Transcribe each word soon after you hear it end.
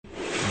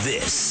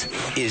This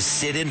is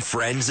Sid and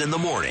Friends in the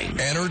Morning.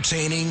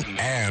 Entertaining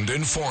and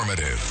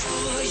informative.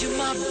 Oh, you're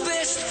my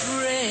best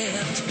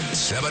friend.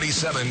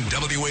 77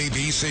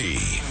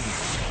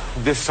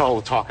 WABC. This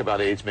whole talk about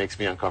age makes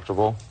me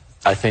uncomfortable.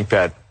 I think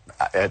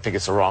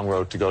it's the wrong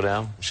road to go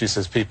down. She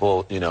says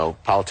people,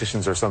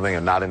 politicians or something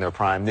are not in their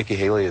prime. Nikki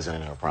Haley isn't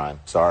in her prime.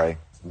 Sorry.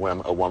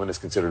 When a woman is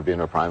considered to be in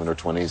her prime in her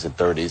 20s and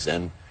 30s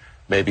and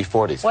maybe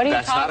 40s. What are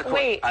you talking?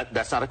 Wait.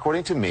 That's not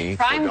according to me.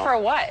 Prime for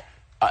what?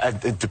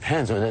 It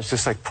depends. I mean, it's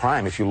just like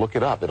prime. If you look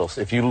it up,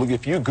 if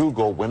you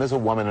Google when is a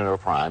woman in her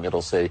prime,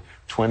 it'll say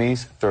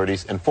 20s,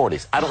 30s, and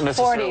 40s. I don't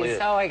necessarily. 40s.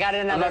 Oh, I got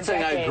another. I'm not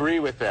saying decade. I agree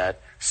with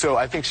that. So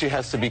I think she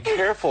has to be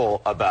careful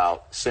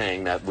about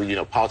saying that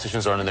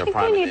politicians aren't in their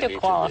prime. We need to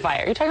qualify.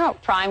 Are you talking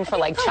about prime for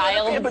like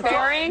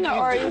childbearing, or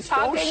are you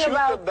talking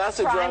about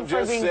prime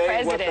for being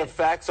president? What the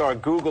facts are.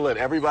 Google it.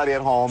 Everybody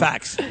at home.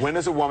 Facts. When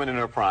is a woman in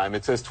her prime?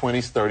 It says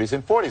 20s, 30s,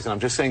 and 40s. And I'm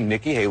just saying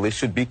Nikki Haley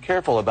should be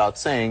careful about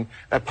saying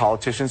that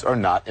politicians are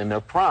not in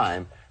their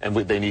prime and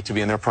they need to be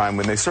in their prime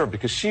when they serve,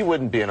 because she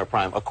wouldn't be in her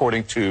prime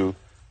according to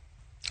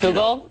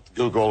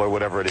Google or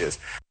whatever it is.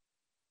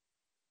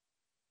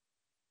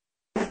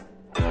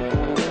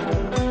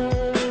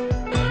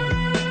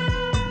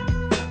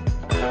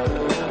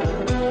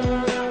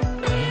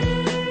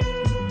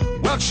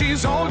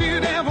 She's all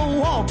you'd ever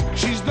want.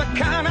 She's the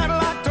kind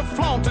I'd like to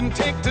flaunt and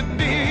take to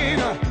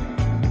dinner.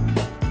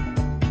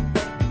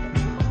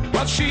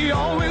 But she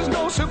always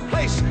knows her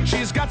place.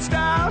 She's got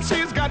style,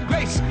 she's got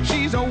grace.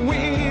 She's a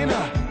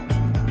winner.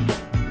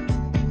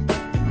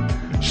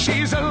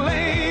 She's a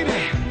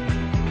lady.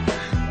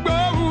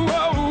 Whoa,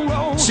 whoa,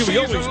 whoa. See, we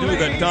always knew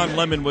that Don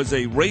Lemon was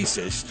a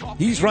racist.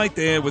 He's right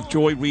there with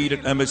Joy Reid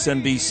at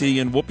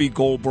MSNBC and Whoopi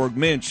Goldberg.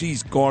 Man,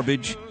 she's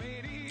garbage.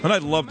 And I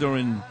loved her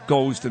in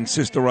Ghost and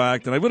Sister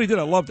Act, and I really did.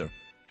 I loved her.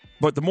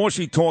 But the more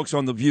she talks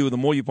on The View, the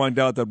more you find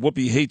out that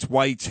Whoopi hates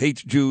whites,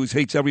 hates Jews,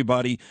 hates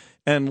everybody.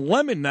 And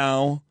Lemon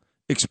now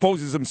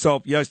exposes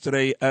himself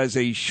yesterday as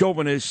a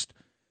chauvinist,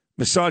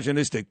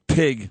 misogynistic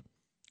pig.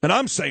 And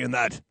I'm saying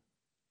that.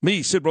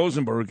 Me, Sid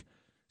Rosenberg.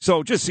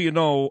 So just so you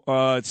know,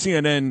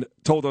 CNN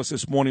told us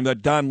this morning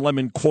that Don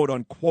Lemon, quote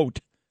unquote,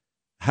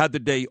 had the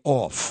day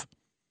off.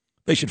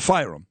 They should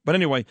fire him. But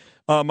anyway,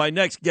 my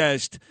next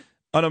guest,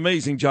 an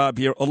amazing job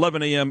here,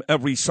 11 a.m.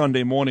 every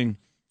Sunday morning.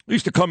 I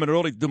used to come in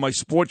early to do my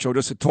sports show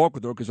just to talk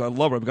with her because I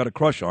love her. I've got a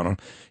crush on her.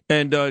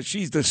 And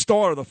she's the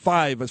star of the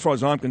 5, as far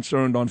as I'm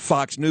concerned, on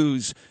Fox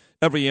News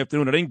every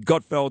afternoon. It ain't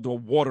Gutfeld or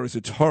Waters,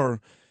 it's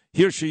her.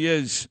 Here she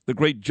is, the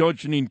great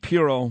Judge Jeanine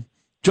Pirro.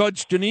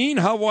 Judge Jeanine,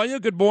 how are you?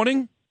 Good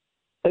morning.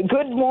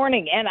 Good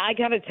morning. And I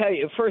got to tell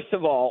you, first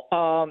of all,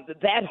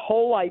 that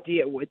whole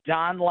idea with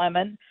Don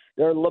Lemon,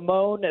 or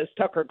Lemon, as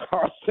Tucker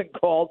Carlson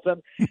calls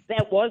him,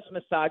 that was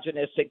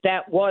misogynistic.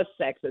 That was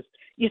sexist.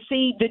 You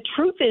see, the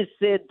truth is,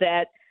 Sid,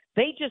 that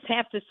they just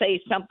have to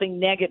say something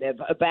negative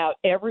about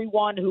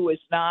everyone who is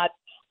not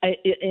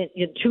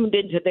tuned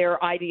into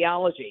their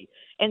ideology.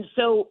 And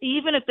so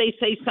even if they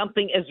say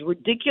something as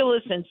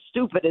ridiculous and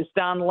stupid as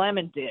Don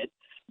Lemon did,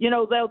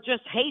 they'll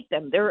just hate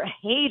them. They're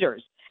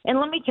haters. And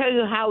let me tell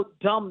you how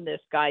dumb this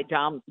guy,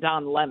 Don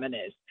Lemon,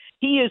 is.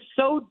 He is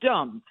so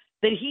dumb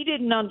that he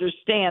didn't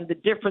understand the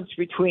difference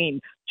between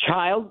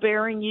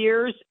childbearing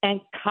years and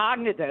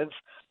cognitive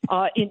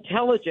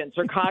intelligence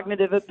or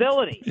cognitive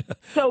ability.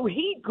 So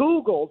he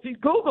Googles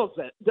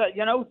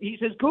it. He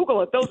says,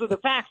 Google it. Those are the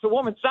facts. The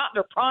woman's not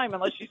in her prime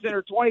unless she's in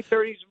her 20s,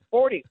 30s, and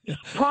 40s.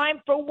 Prime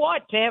for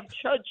what? To have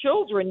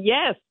children,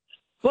 yes.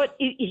 But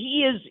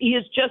he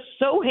is just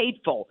so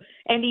hateful,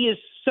 and he is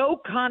so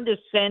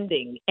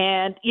condescending,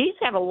 and he's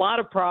had a lot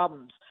of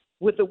problems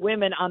with the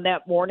women on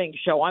that morning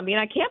show. I mean,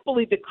 I can't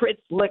believe that Chris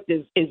Licht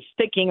is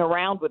sticking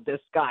around with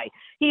this guy.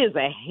 He is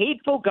a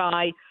hateful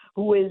guy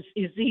who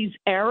he's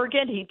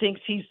arrogant. He thinks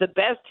he's the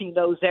best. He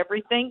knows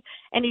everything.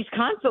 And he's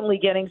constantly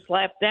getting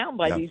slapped down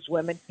by these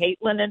women,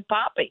 Caitlin and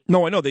Poppy.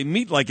 No, I know. They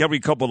meet like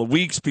every couple of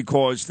weeks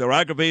because they're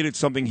aggravated,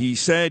 something he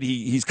said.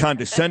 He's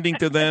condescending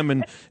to them.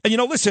 And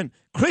listen,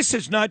 Chris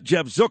is not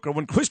Jeff Zucker.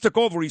 When Chris took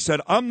over, he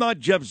said, I'm not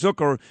Jeff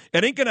Zucker.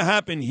 It ain't going to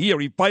happen here.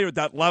 He fired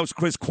that louse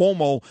Chris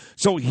Cuomo.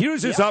 So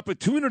here's his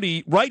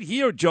opportunity right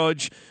here,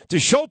 Judge, to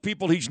show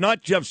people he's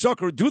not Jeff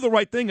Zucker. Do the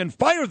right thing and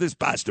fire this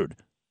bastard.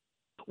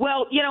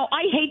 Well,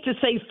 I hate to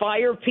say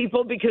fire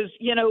people because,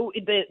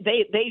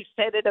 they've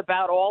said it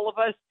about all of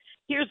us.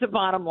 Here's the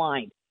bottom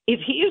line. If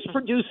he is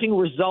producing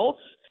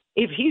results,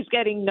 if he's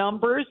getting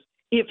numbers,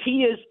 if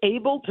he is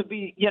able to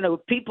be,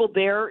 people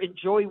there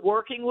enjoy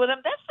working with him,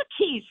 that's the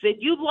key, Sid.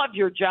 You love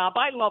your job.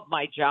 I love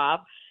my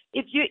job.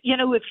 If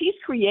if he's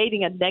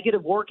creating a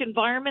negative work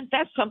environment,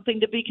 that's something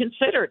to be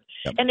considered.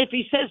 Yep. And if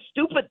he says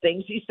stupid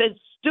things, he said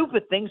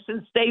stupid things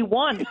since day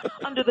one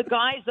under the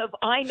guise of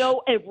I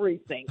know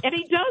everything, and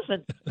he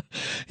doesn't.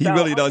 He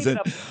really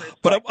doesn't.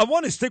 But I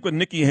want to stick with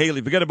Nikki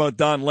Haley. Forget about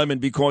Don Lemon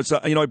because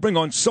I bring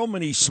on so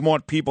many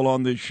smart people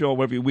on this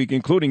show every week,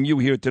 including you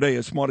here today,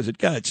 as smart as it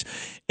gets.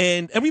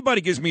 And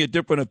everybody gives me a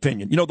different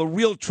opinion. The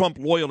real Trump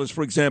loyalists,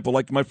 for example,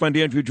 like my friend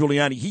Andrew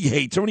Giuliani, he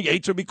hates her, and he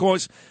hates her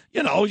because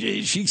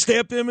she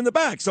stabbed him in the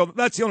back. So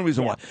that's the only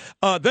reason why.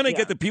 Then I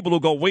get the people who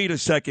go, wait a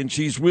second,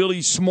 she's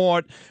really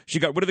smart. She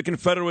got rid of the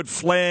Confederate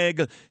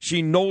flag.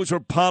 She knows her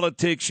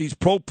politics. She's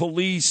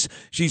pro-police.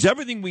 She's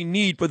everything we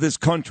need for this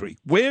country.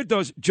 Where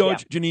does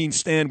Judge Jeanine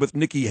stand with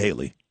Nikki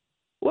Haley?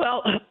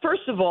 Well,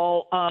 first of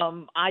all,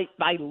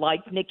 I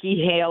like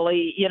Nikki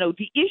Haley. You know,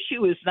 the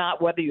issue is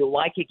not whether you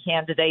like a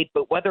candidate,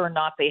 but whether or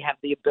not they have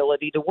the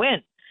ability to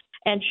win.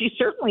 And she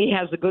certainly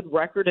has a good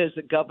record as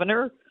a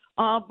governor.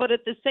 But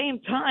at the same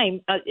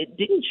time,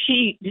 didn't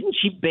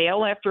she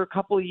bail after a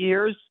couple of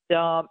years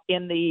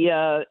in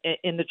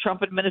the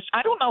Trump administration?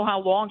 I don't know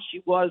how long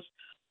she was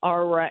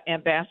our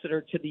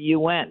ambassador to the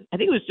UN. I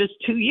think it was just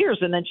 2 years,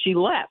 and then she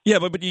left. Yeah,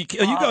 but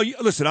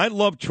listen, I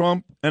love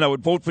Trump, and I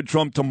would vote for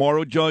Trump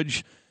tomorrow,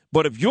 Judge.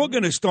 But if you're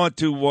going to start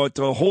to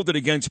hold it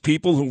against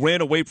people who ran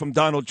away from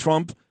Donald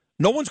Trump,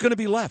 no one's going to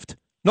be left.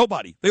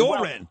 Nobody. They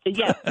all ran.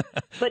 Yeah,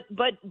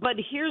 but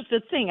here's the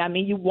thing. I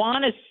mean, you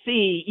want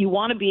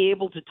to be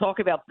able to talk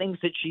about things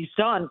that she's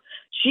done.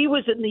 She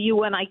was in the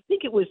UN, I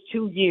think it was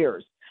 2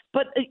 years.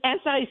 But as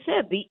I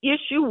said, the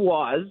issue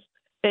was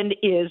and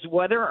is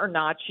whether or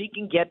not she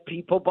can get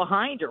people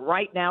behind her.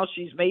 Right now,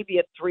 she's maybe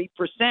at 3%.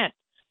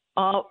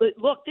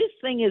 Look, this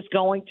thing is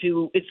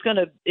it'll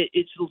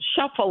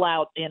shuffle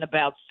out in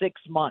about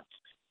 6 months.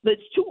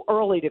 It's too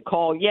early to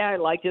call, I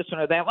like this one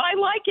or that one. I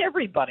like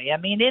everybody. I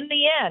mean, in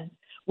the end,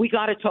 we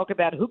got to talk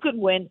about who can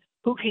win,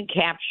 who can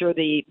capture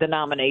the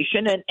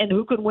nomination, and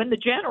who can win the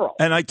general.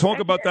 And I talk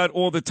about that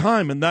all the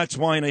time, and that's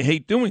why I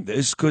hate doing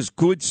this, because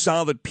good,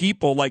 solid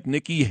people like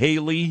Nikki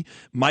Haley,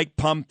 Mike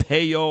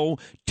Pompeo,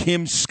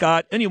 Tim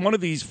Scott, any one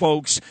of these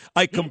folks,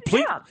 I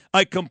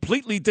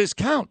completely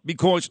discount,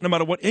 because no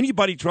matter what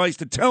anybody tries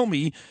to tell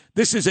me,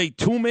 this is a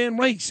two-man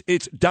race.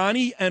 It's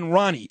Donnie and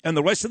Ronnie, and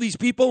the rest of these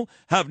people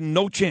have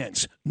no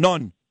chance,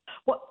 none.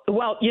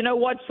 Well, you know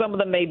what? Some of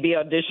them may be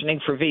auditioning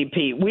for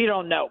VP. We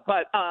don't know.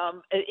 But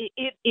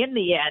in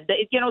the end,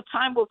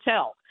 time will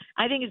tell.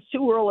 I think it's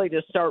too early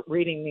to start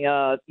reading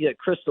the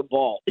crystal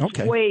ball. It's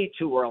way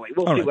too early.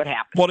 We'll see what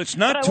happens. Well, it's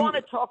not. But I want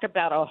to talk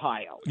about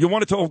Ohio. You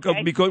want to talk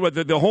because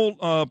the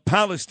whole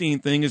Palestine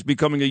thing is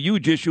becoming a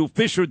huge issue.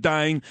 Fish are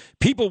dying.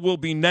 People will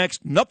be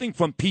next. Nothing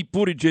from Pete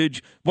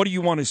Buttigieg. What do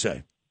you want to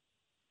say?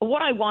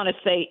 What I want to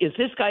say is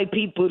this guy,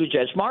 Pete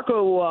Buttigieg,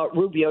 Marco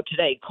Rubio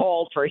today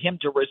called for him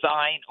to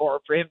resign or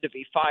for him to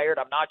be fired.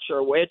 I'm not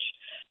sure which.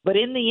 But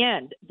in the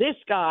end, this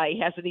guy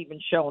hasn't even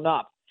shown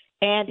up.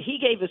 And he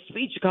gave a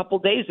speech a couple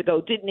days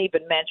ago, didn't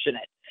even mention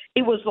it.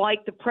 It was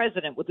like the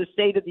president with the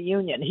State of the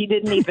Union. He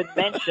didn't even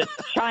mention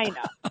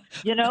China.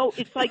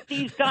 It's like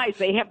these guys,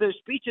 they have their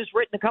speeches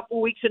written a couple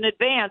of weeks in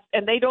advance,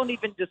 and they don't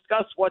even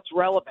discuss what's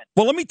relevant.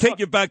 Well, let me take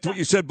you back to what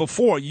you said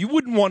before. You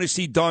wouldn't want to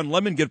see Don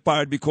Lemon get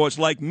fired because,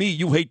 like me,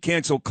 you hate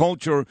cancel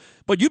culture,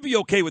 but you'd be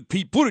okay with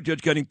Pete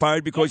Buttigieg getting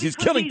fired because he's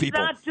killing people.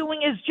 He's not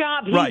doing his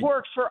job. He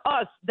works for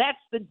us. That's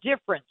the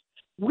difference.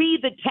 We,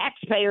 the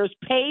taxpayers,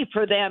 pay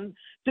for them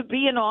to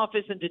be in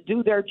office and to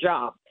do their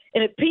job.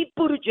 And if Pete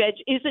Buttigieg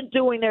isn't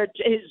doing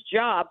his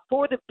job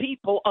for the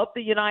people of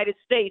the United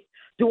States,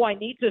 do I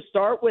need to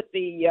start with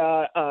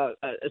the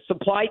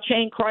supply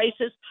chain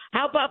crisis?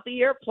 How about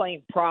the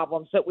airplane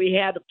problems that we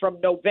had from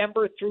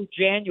November through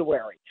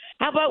January?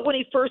 How about when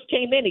he first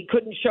came in, he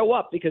couldn't show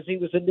up because he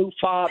was a new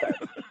father?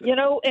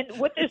 And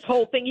with this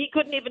whole thing, he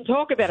couldn't even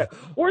talk about it.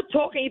 We're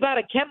talking about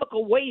a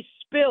chemical waste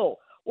spill.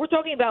 We're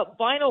talking about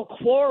vinyl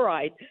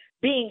chloride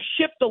being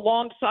shipped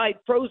alongside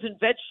frozen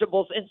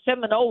vegetables in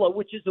Seminola,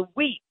 which is a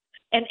wheat,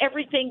 and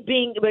everything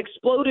being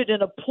exploded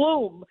in a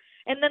plume.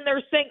 And then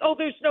they're saying,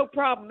 there's no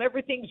problem.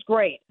 Everything's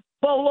great.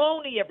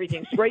 Baloney,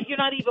 everything's great. You're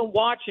not even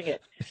watching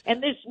it.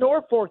 And this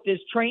Norfolk, this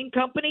train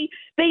company,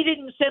 they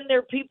didn't send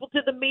their people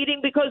to the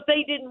meeting because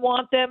they didn't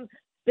want them.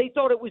 They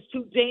thought it was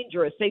too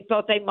dangerous. They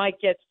thought they might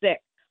get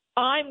sick.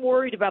 I'm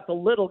worried about the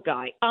little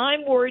guy.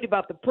 I'm worried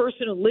about the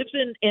person who lives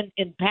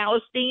in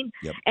Palestine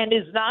and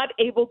is not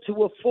able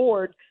to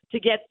afford to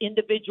get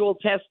individual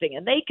testing.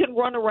 And they can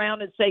run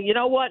around and say, you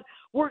know what,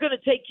 we're going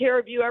to take care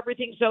of you.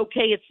 Everything's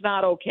okay. It's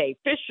not okay.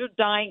 Fish are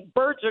dying.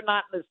 Birds are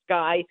not in the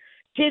sky.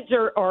 Kids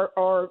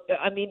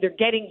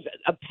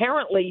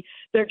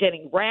they're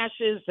getting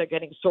rashes. They're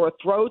getting sore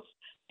throats.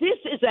 This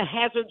is a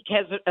hazard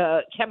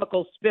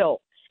chemical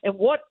spill. And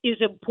what is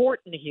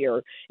important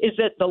here is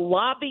that the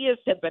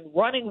lobbyists have been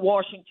running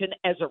Washington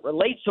as it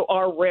relates to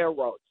our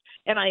railroads.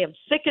 And I am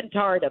sick and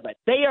tired of it.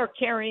 They are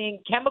carrying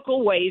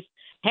chemical waste,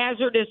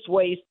 hazardous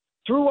waste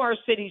through our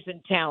cities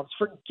and towns.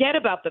 Forget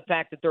about the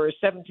fact that there are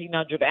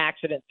 1,700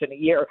 accidents in a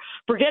year.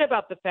 Forget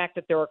about the fact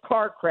that there are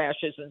car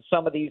crashes in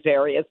some of these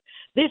areas.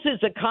 This is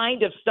the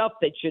kind of stuff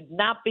that should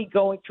not be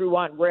going through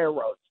on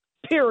railroads,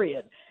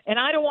 period. And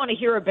I don't want to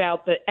hear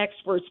about the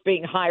experts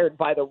being hired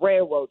by the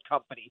railroad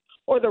company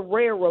or the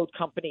railroad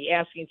company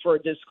asking for a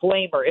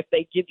disclaimer if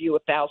they give you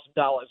 $1,000.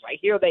 I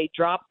hear they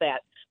dropped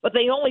that, but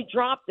they only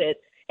dropped it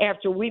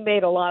after we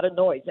made a lot of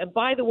noise. And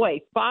by the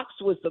way, Fox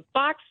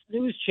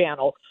News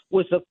Channel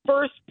was the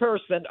first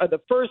person or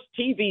the first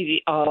TV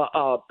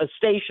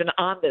station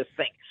on this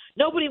thing.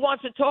 Nobody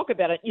wants to talk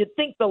about it. You'd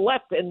think the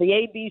left and the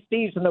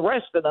ABCs and the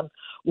rest of them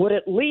would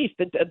at least,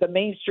 the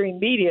mainstream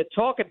media,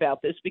 talk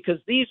about this, because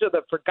these are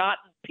the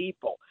forgotten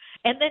people.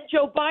 And then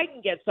Joe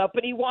Biden gets up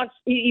and he wants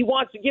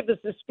to give us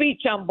a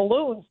speech on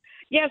balloons.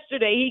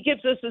 Yesterday, he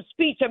gives us a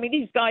speech. I mean,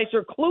 these guys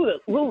are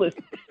clueless.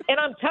 And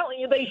I'm telling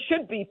you, they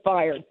should be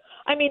fired.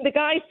 I mean, the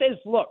guy says,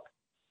 look,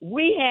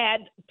 we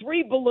had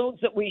 3 balloons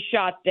that we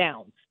shot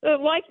down. They're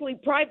likely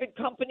private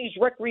companies'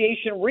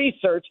 recreation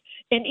research.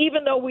 And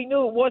even though we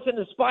knew it wasn't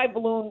a spy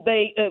balloon,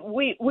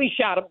 we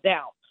shot them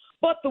down.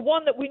 But the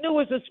one that we knew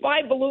was a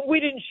spy balloon, we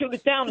didn't shoot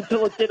it down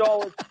until it did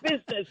all its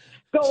business,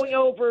 going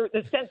over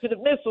the sensitive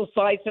missile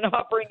sites and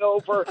hovering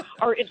over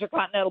our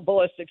intercontinental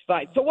ballistic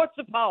sites. So what's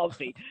the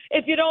policy?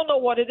 If you don't know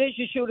what it is,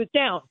 you shoot it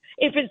down.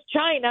 If it's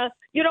China,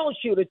 you don't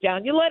shoot it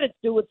down. You let it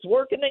do its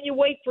work, and then you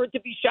wait for it to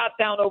be shot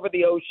down over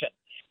the ocean.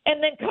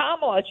 And then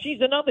Kamala,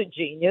 she's another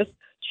genius.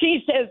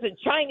 She says that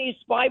Chinese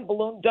spy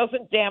balloon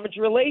doesn't damage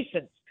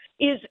relations.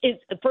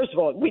 First of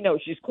all, we know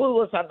she's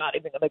clueless. I'm not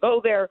even going to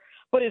go there.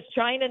 But is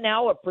China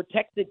now a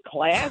protected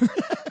class?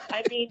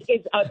 I mean,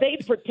 are they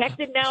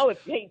protected now?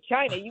 If, hey,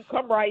 China, you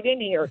come right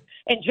in here.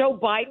 And Joe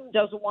Biden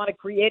doesn't want to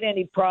create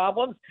any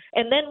problems.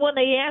 And then when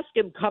they ask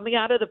him coming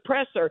out of the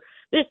presser,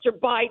 Mr.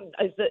 Biden,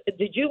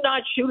 did you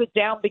not shoot it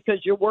down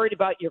because you're worried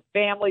about your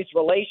family's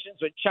relations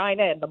with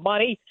China and the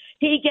money?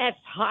 He gets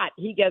hot.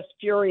 He gets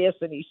furious,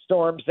 and he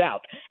storms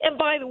out. And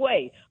by the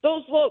way,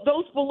 those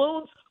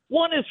balloons,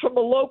 one is from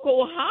a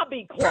local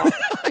hobby club.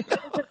 It's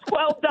a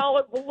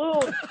 $12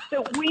 balloon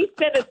that we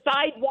sent a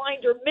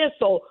Sidewinder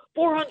missile,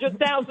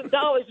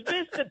 $400,000.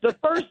 Missed it the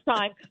first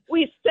time.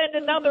 We send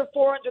another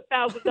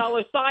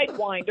 $400,000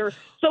 Sidewinder.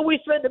 So we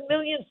spend $1.6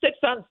 million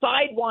on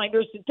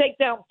Sidewinders to take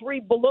down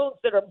 3 balloons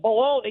that are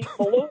baloney,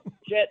 balloon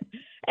shit.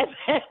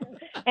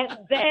 And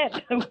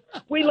then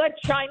we let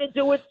China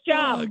do its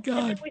job. Oh, God.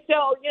 And then we say,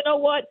 oh, you know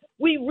what?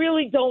 We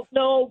really don't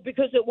know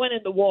because it went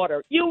in the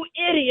water. You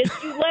idiots,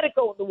 you let it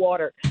go in the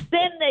water.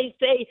 Then they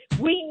say,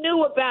 we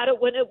knew about it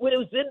when it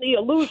was in the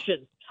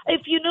Aleutians.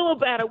 If you knew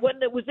about it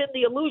when it was in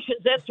the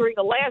Aleutians entering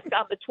Alaska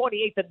on the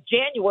 28th of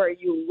January,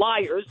 you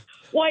liars,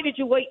 why did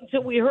you wait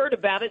until we heard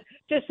about it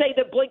to say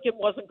that Blinken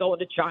wasn't going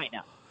to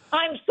China?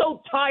 I'm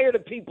so tired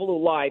of people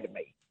who lie to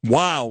me.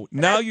 Wow.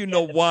 Now you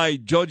know why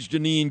Judge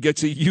Jeanine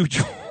gets a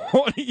huge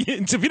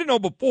audience. If you didn't know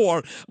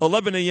before,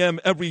 11 a.m.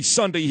 every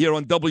Sunday here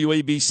on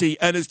WABC,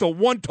 and it's the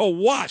one to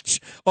watch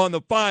on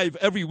the 5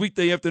 every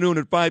weekday afternoon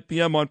at 5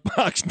 p.m. on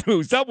Fox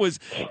News. That was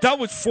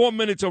 4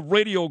 minutes of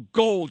radio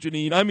gold,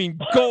 Jeanine. I mean,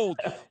 gold.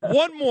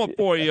 One more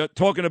for you,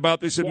 talking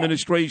about this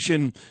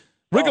administration.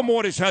 Rigor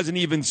mortis hasn't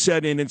even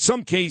set in. In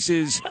some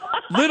cases,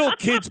 little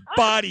kids'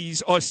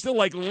 bodies are still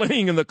like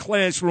laying in the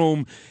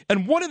classroom.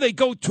 And what do they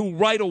go to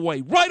right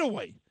away? Right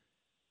away.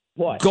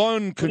 What?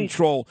 Gun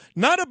control.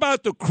 Not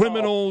about the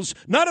criminals,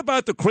 not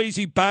about the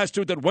crazy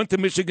bastard that went to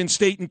Michigan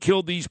State and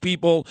killed these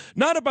people,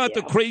 not about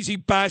the crazy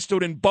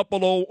bastard in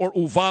Buffalo or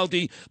Uvalde.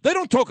 They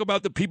don't talk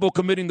about the people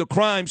committing the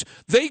crimes.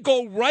 They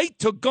go right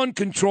to gun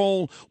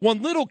control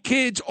when little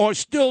kids are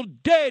still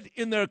dead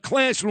in their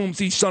classrooms,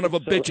 these son of a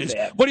bitches.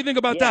 Bad. What do you think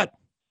about that?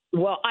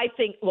 Well, I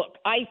think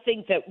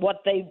that what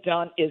they've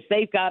done is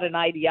they've got an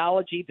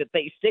ideology that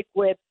they stick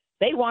with.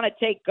 They want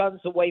to take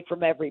guns away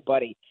from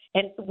everybody.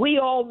 And we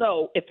all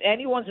know, if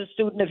anyone's a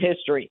student of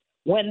history,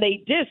 when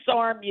they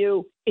disarm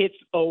you, it's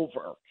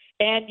over.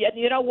 And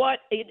you know what?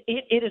 It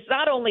is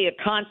not only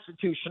a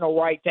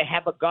constitutional right to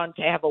have a gun,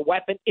 to have a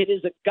weapon. It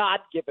is a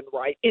God-given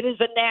right. It is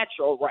a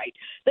natural right.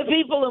 The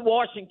people in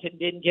Washington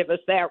didn't give us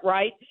that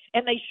right,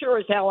 and they sure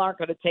as hell aren't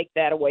going to take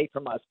that away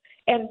from us.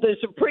 And the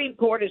Supreme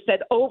Court has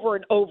said over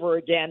and over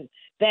again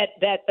that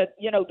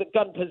the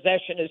gun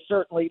possession is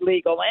certainly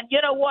legal. And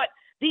you know what?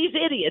 These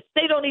idiots,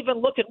 they don't even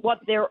look at what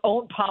their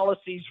own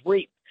policies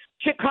reap.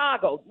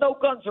 Chicago, no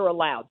guns are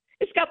allowed.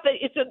 It's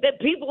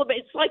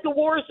like a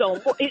war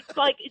zone.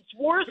 It's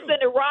worse than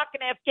Iraq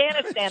and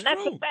Afghanistan.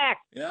 That's a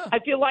fact. Yeah. I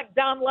feel like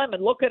Don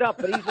Lemon. Look it up,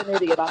 but he's an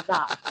idiot. I'm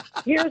not.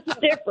 Here's the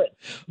difference.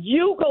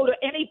 You go to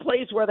any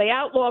place where they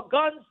outlaw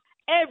guns,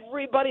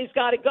 everybody's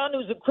got a gun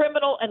who's a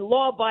criminal, and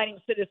law-abiding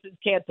citizens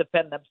can't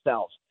defend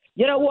themselves.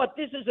 You know what?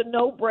 This is a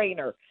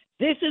no-brainer.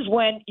 This is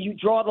when you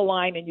draw the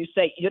line and you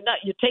say, you're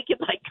taking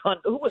my gun.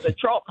 Who was it?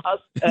 Charlton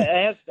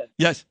Heston.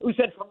 Yes. Who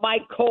said, from my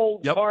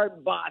cold,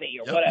 hard body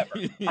or whatever.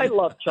 I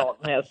love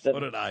Charlton Heston. So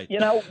did I. You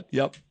know?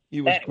 Yep.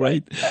 He was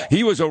great.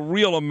 He was a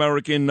real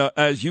American,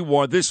 as you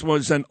are. This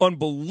was an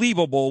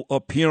unbelievable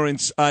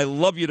appearance. I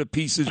love you to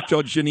pieces,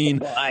 Judge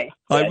Jeanine. I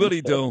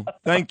really do.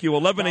 Thank you.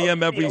 11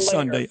 a.m. every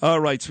Sunday. All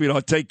right,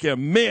 sweetheart. Take care.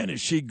 Man,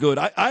 is she good.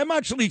 I'm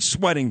actually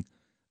sweating.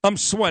 I'm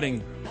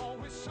sweating.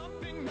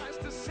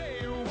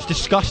 It's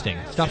disgusting.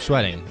 Stop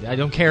sweating. I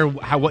don't care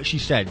what she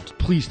said.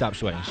 Please stop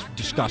sweating. It's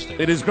disgusting.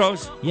 It is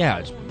gross? Yeah,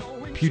 it's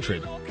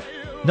putrid.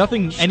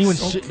 Nothing anyone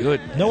so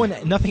good.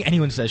 Nothing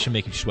anyone says should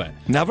make you sweat.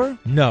 Never?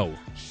 No.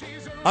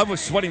 I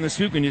was sweating this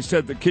week when you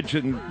said the kid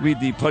shouldn't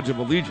read the Pledge of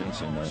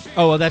Allegiance.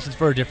 Oh, well, that's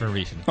for a different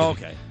reason.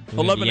 Okay.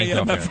 11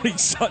 a.m. every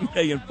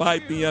Sunday and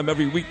 5 p.m.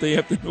 every weekday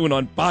afternoon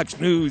on Fox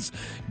News.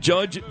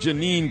 Judge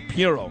Jeanine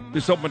Pirro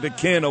just opened a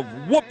can of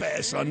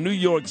whoop-ass on New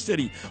York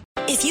City.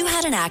 If you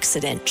had an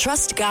accident,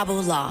 trust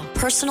Gabo Law,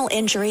 personal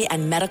injury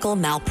and medical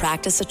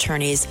malpractice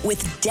attorneys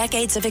with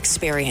decades of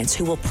experience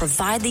who will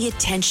provide the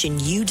attention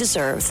you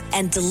deserve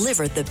and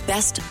deliver the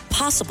best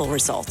possible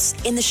results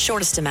in the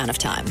shortest amount of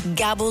time.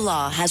 Gabo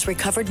Law has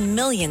recovered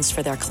millions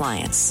for their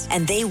clients,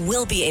 and they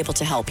will be able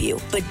to help you.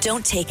 But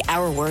don't take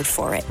our word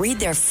for it. Read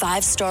their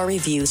 5-star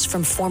reviews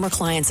from former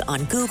clients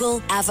on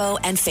Google, Avo,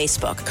 and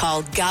Facebook.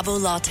 Call Gabo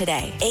Law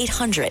today,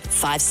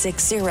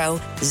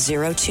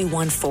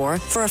 800-560-0214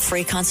 for a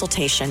free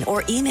consultation,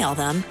 or email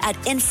them at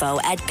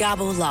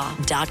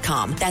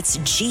info@gabolaw.com. That's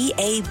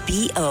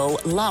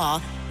GABO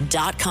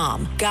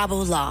law.com.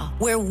 Gabo Law,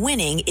 where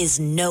winning is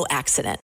no accident.